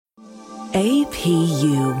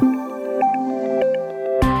APU.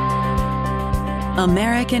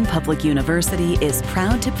 American Public University is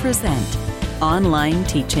proud to present Online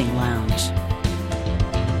Teaching Lounge.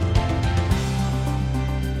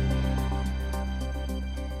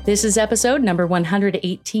 This is episode number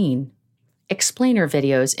 118, Explainer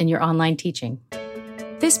Videos in Your Online Teaching.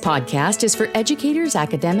 This podcast is for educators,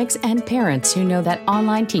 academics, and parents who know that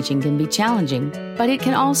online teaching can be challenging, but it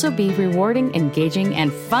can also be rewarding, engaging,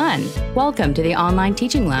 and fun. Welcome to the Online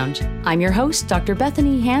Teaching Lounge. I'm your host, Dr.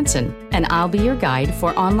 Bethany Hansen, and I'll be your guide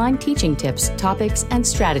for online teaching tips, topics, and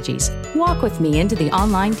strategies. Walk with me into the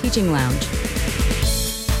Online Teaching Lounge.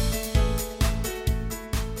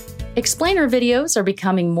 Explainer videos are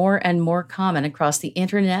becoming more and more common across the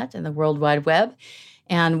internet and the World Wide Web.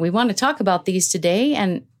 And we want to talk about these today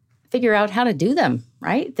and figure out how to do them,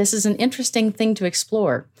 right? This is an interesting thing to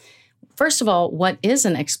explore. First of all, what is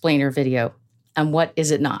an explainer video and what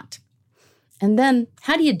is it not? And then,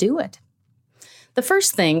 how do you do it? The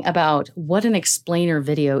first thing about what an explainer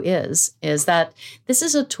video is that this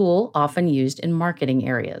is a tool often used in marketing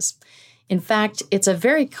areas. In fact, it's a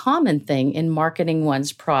very common thing in marketing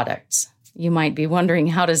one's products. You might be wondering,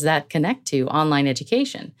 how does that connect to online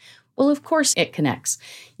education? Well, of course it connects.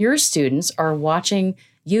 Your students are watching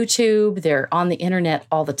YouTube, they're on the internet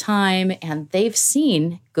all the time, and they've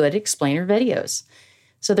seen good explainer videos.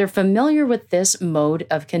 So they're familiar with this mode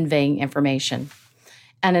of conveying information.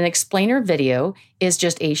 And an explainer video is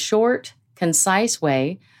just a short, concise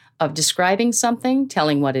way of describing something,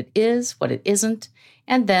 telling what it is, what it isn't,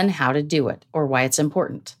 and then how to do it or why it's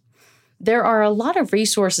important. There are a lot of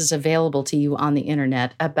resources available to you on the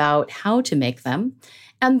internet about how to make them.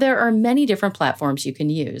 And there are many different platforms you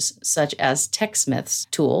can use, such as TechSmith's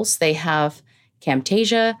tools. They have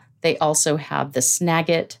Camtasia. They also have the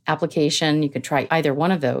Snagit application. You could try either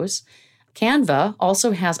one of those. Canva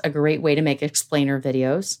also has a great way to make explainer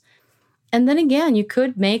videos. And then again, you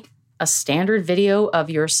could make a standard video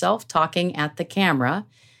of yourself talking at the camera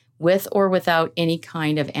with or without any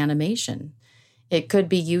kind of animation. It could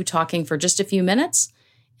be you talking for just a few minutes,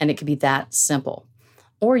 and it could be that simple.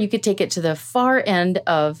 Or you could take it to the far end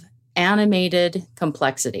of animated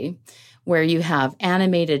complexity, where you have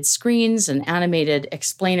animated screens and animated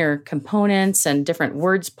explainer components and different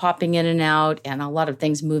words popping in and out and a lot of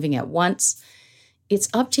things moving at once. It's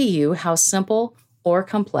up to you how simple or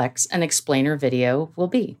complex an explainer video will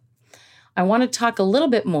be. I want to talk a little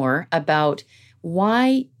bit more about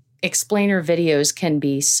why explainer videos can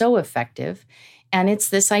be so effective. And it's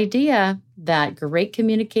this idea that great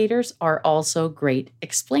communicators are also great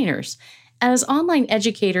explainers. As online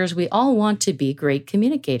educators, we all want to be great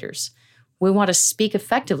communicators. We want to speak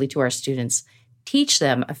effectively to our students, teach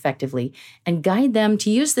them effectively, and guide them to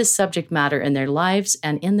use this subject matter in their lives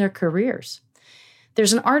and in their careers.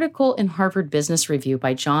 There's an article in Harvard Business Review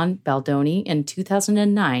by John Baldoni in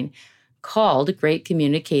 2009 called Great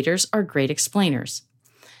Communicators Are Great Explainers.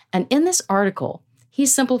 And in this article, he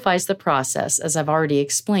simplifies the process, as I've already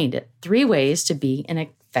explained it, 3 ways to be an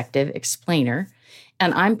effective explainer.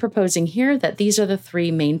 And I'm proposing here that these are the 3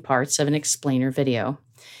 main parts of an explainer video.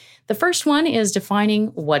 The first one is defining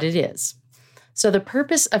what it is. So the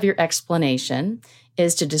purpose of your explanation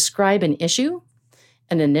is to describe an issue,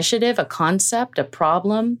 an initiative, a concept, a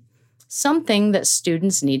problem, something that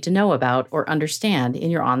students need to know about or understand in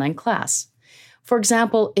your online class. For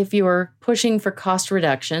example, if you're pushing for cost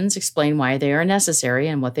reductions, explain why they are necessary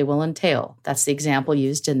and what they will entail. That's the example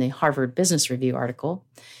used in the Harvard Business Review article.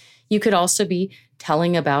 You could also be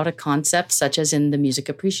telling about a concept such as in the music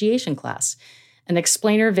appreciation class. An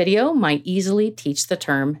explainer video might easily teach the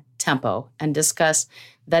term tempo and discuss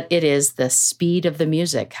that it is the speed of the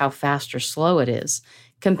music, how fast or slow it is.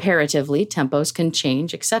 Comparatively, tempos can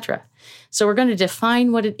change, etc. So we're going to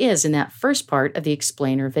define what it is in that first part of the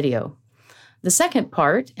explainer video. The second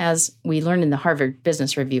part, as we learned in the Harvard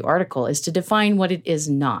Business Review article, is to define what it is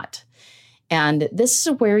not. And this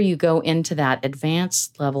is where you go into that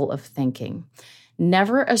advanced level of thinking.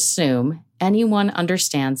 Never assume anyone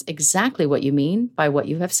understands exactly what you mean by what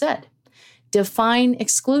you have said. Define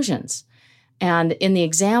exclusions. And in the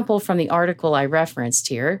example from the article I referenced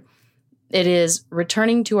here, it is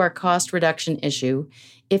returning to our cost reduction issue.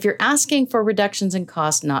 If you're asking for reductions in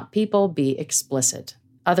cost, not people, be explicit.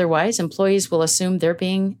 Otherwise, employees will assume they're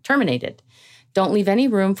being terminated. Don't leave any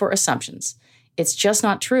room for assumptions. It's just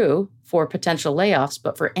not true for potential layoffs,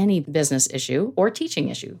 but for any business issue or teaching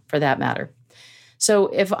issue for that matter. So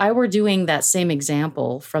if I were doing that same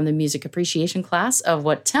example from the music appreciation class of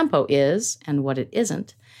what tempo is and what it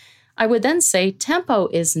isn't, I would then say tempo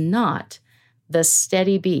is not the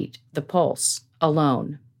steady beat, the pulse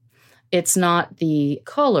alone. It's not the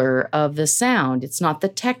color of the sound. It's not the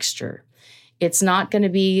texture. It's not going to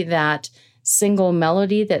be that single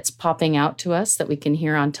melody that's popping out to us that we can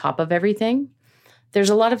hear on top of everything. There's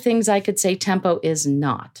a lot of things I could say tempo is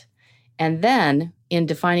not. And then in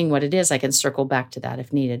defining what it is, I can circle back to that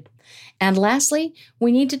if needed. And lastly,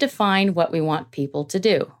 we need to define what we want people to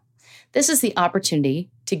do. This is the opportunity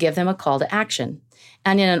to give them a call to action.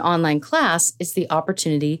 And in an online class, it's the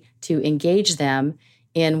opportunity to engage them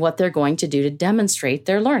in what they're going to do to demonstrate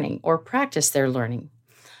their learning or practice their learning.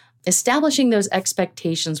 Establishing those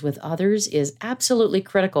expectations with others is absolutely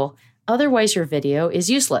critical. Otherwise, your video is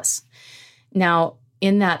useless. Now,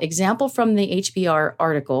 in that example from the HBR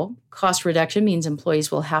article, cost reduction means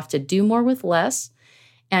employees will have to do more with less,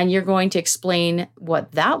 and you're going to explain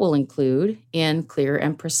what that will include in clear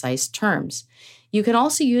and precise terms. You can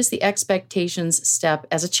also use the expectations step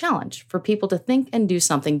as a challenge for people to think and do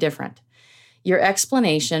something different. Your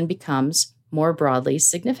explanation becomes more broadly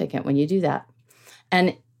significant when you do that.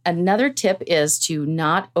 And another tip is to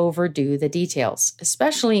not overdo the details,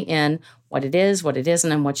 especially in what it is, what it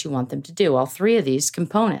isn't, and what you want them to do, all three of these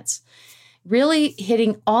components. Really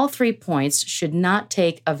hitting all 3 points should not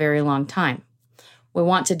take a very long time. We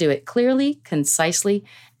want to do it clearly, concisely,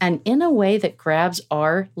 and in a way that grabs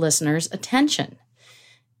our listeners' attention.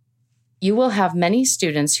 You will have many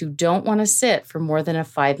students who don't want to sit for more than a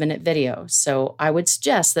 5-minute video, so I would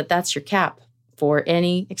suggest that that's your cap for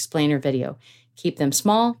any explainer video. Keep them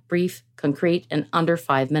small, brief, concrete, and under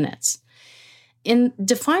 5 minutes. In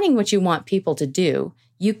defining what you want people to do,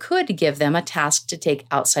 you could give them a task to take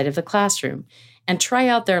outside of the classroom and try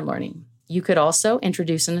out their learning. You could also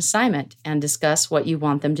introduce an assignment and discuss what you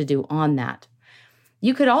want them to do on that.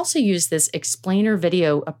 You could also use this explainer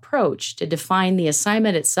video approach to define the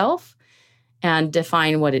assignment itself and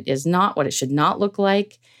define what it is not, what it should not look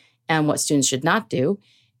like, and what students should not do,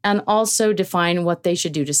 and also define what they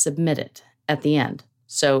should do to submit it at the end.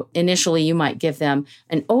 So initially, you might give them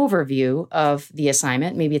an overview of the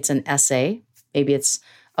assignment. Maybe it's an essay. Maybe it's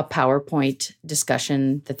a PowerPoint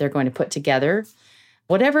discussion that they're going to put together.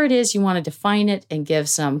 Whatever it is, you want to define it and give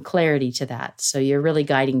some clarity to that. So you're really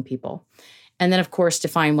guiding people. And then, of course,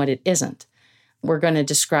 define what it isn't. We're going to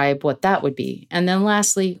describe what that would be. And then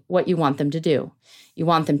lastly, what you want them to do. You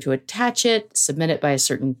want them to attach it, submit it by a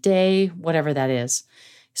certain day, whatever that is.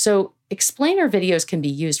 So explainer videos can be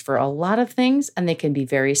used for a lot of things, and they can be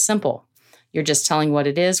very simple. You're just telling what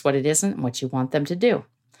it is, what it isn't, and what you want them to do.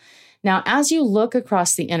 Now, as you look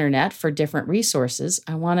across the internet for different resources,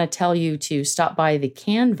 I want to tell you to stop by the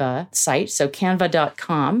Canva site, so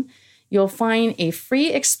canva.com. You'll find a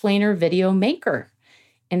free explainer video maker.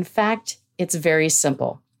 In fact, it's very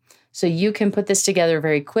simple. So you can put this together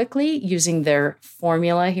very quickly using their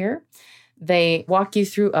formula here. They walk you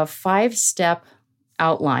through a 5-step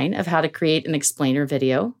outline of how to create an explainer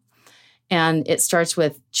video. And it starts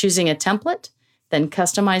with choosing a template, then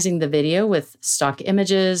customizing the video with stock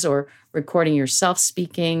images or recording yourself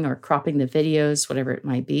speaking or cropping the videos, whatever it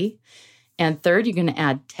might be. And third, you're going to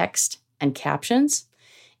add text and captions.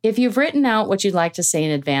 If you've written out what you'd like to say in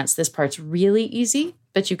advance, this part's really easy,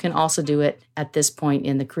 but you can also do it at this point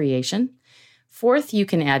in the creation. Fourth, you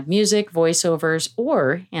can add music, voiceovers,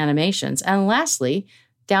 or animations. And lastly,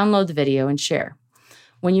 download the video and share.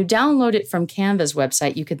 When you download it from Canva's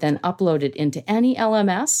website, you could then upload it into any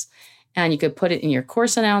LMS, and you could put it in your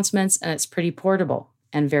course announcements, and it's pretty portable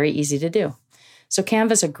and very easy to do. So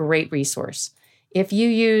Canva's a great resource. If you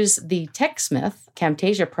use the TechSmith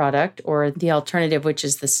Camtasia product or the alternative, which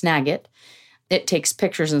is the Snagit, it takes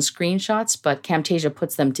pictures and screenshots, but Camtasia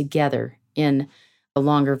puts them together in a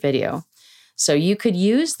longer video. So you could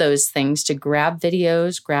use those things to grab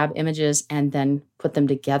videos, grab images, and then put them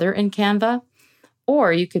together in Canva,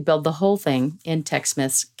 or you could build the whole thing in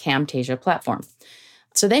TechSmith's Camtasia platform.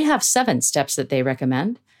 So they have 7 steps that they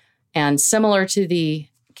recommend. And similar to the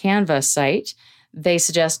Canva site, they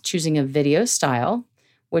suggest choosing a video style,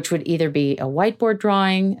 which would either be a whiteboard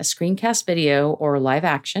drawing, a screencast video, or live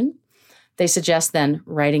action. They suggest then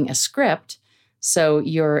writing a script. So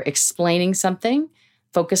you're explaining something,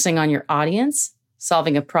 focusing on your audience,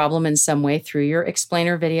 solving a problem in some way through your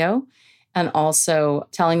explainer video, and also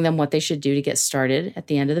telling them what they should do to get started at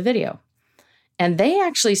the end of the video. And they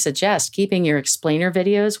actually suggest keeping your explainer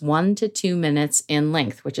videos 1 to 2 minutes in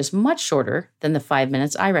length, which is much shorter than the 5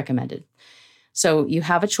 minutes I recommended. So you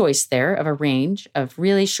have a choice there of a range of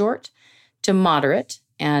really short to moderate,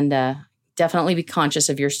 and definitely be conscious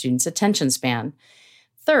of your students' attention span.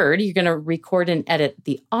 Third, you're going to record and edit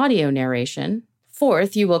the audio narration.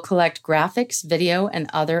 Fourth, you will collect graphics, video, and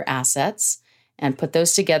other assets and put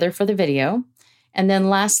those together for the video. And then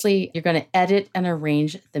lastly, you're going to edit and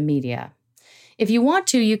arrange the media. If you want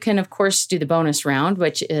to, you can, of course, do the bonus round,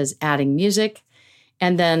 which is adding music,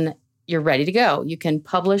 and then you're ready to go. You can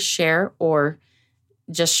publish, share, or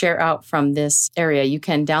just share out from this area. You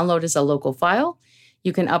can download as a local file.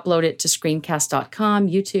 You can upload it to screencast.com,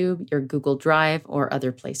 YouTube, your Google Drive, or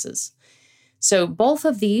other places. So both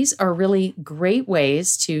of these are really great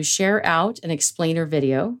ways to share out an explainer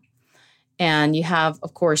video. And you have,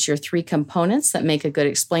 of course, your 3 components that make a good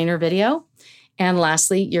explainer video. And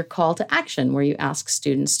lastly, your call to action, where you ask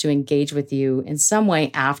students to engage with you in some way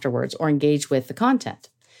afterwards or engage with the content.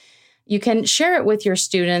 You can share it with your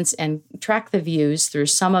students and track the views through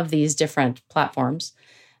some of these different platforms.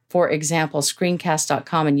 For example,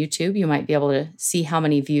 screencast.com and YouTube, you might be able to see how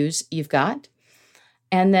many views you've got.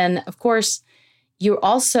 And then, of course, you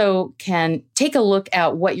also can take a look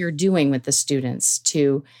at what you're doing with the students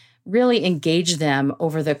to really engage them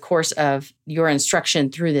over the course of your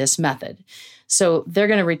instruction through this method. So they're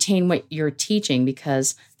going to retain what you're teaching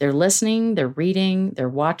because they're listening, they're reading, they're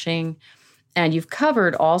watching. And you've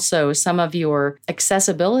covered also some of your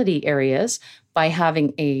accessibility areas by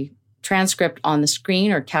having a transcript on the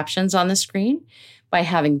screen or captions on the screen, by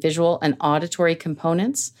having visual and auditory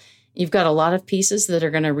components. You've got a lot of pieces that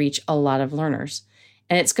are going to reach a lot of learners.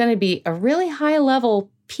 And it's going to be a really high-level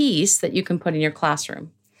piece that you can put in your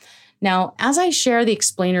classroom. Now, as I share the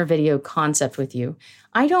explainer video concept with you,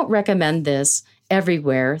 I don't recommend this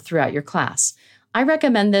everywhere throughout your class. I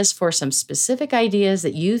recommend this for some specific ideas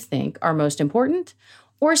that you think are most important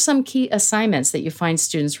or some key assignments that you find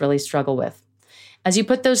students really struggle with. As you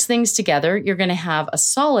put those things together, you're going to have a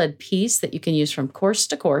solid piece that you can use from course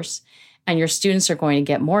to course, and your students are going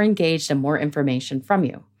to get more engaged and more information from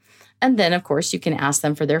you. And then, of course, you can ask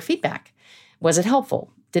them for their feedback. Was it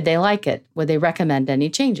helpful? Did they like it? Would they recommend any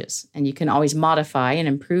changes? And you can always modify and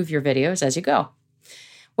improve your videos as you go.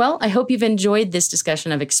 Well, I hope you've enjoyed this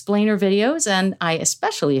discussion of explainer videos, and I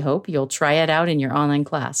especially hope you'll try it out in your online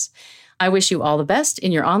class. I wish you all the best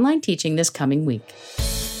in your online teaching this coming week.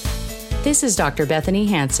 This is Dr. Bethany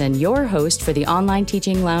Hansen, your host for the Online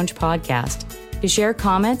Teaching Lounge podcast. To share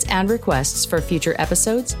comments and requests for future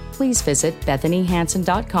episodes, please visit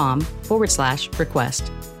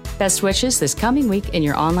bethanyhansen.com/request. Best wishes this coming week in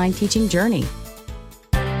your online teaching journey.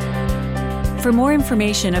 For more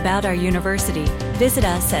information about our university, visit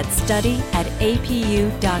us at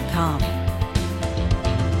study@apu.com.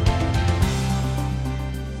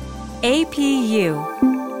 APU,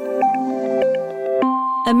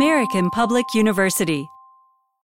 American Public University.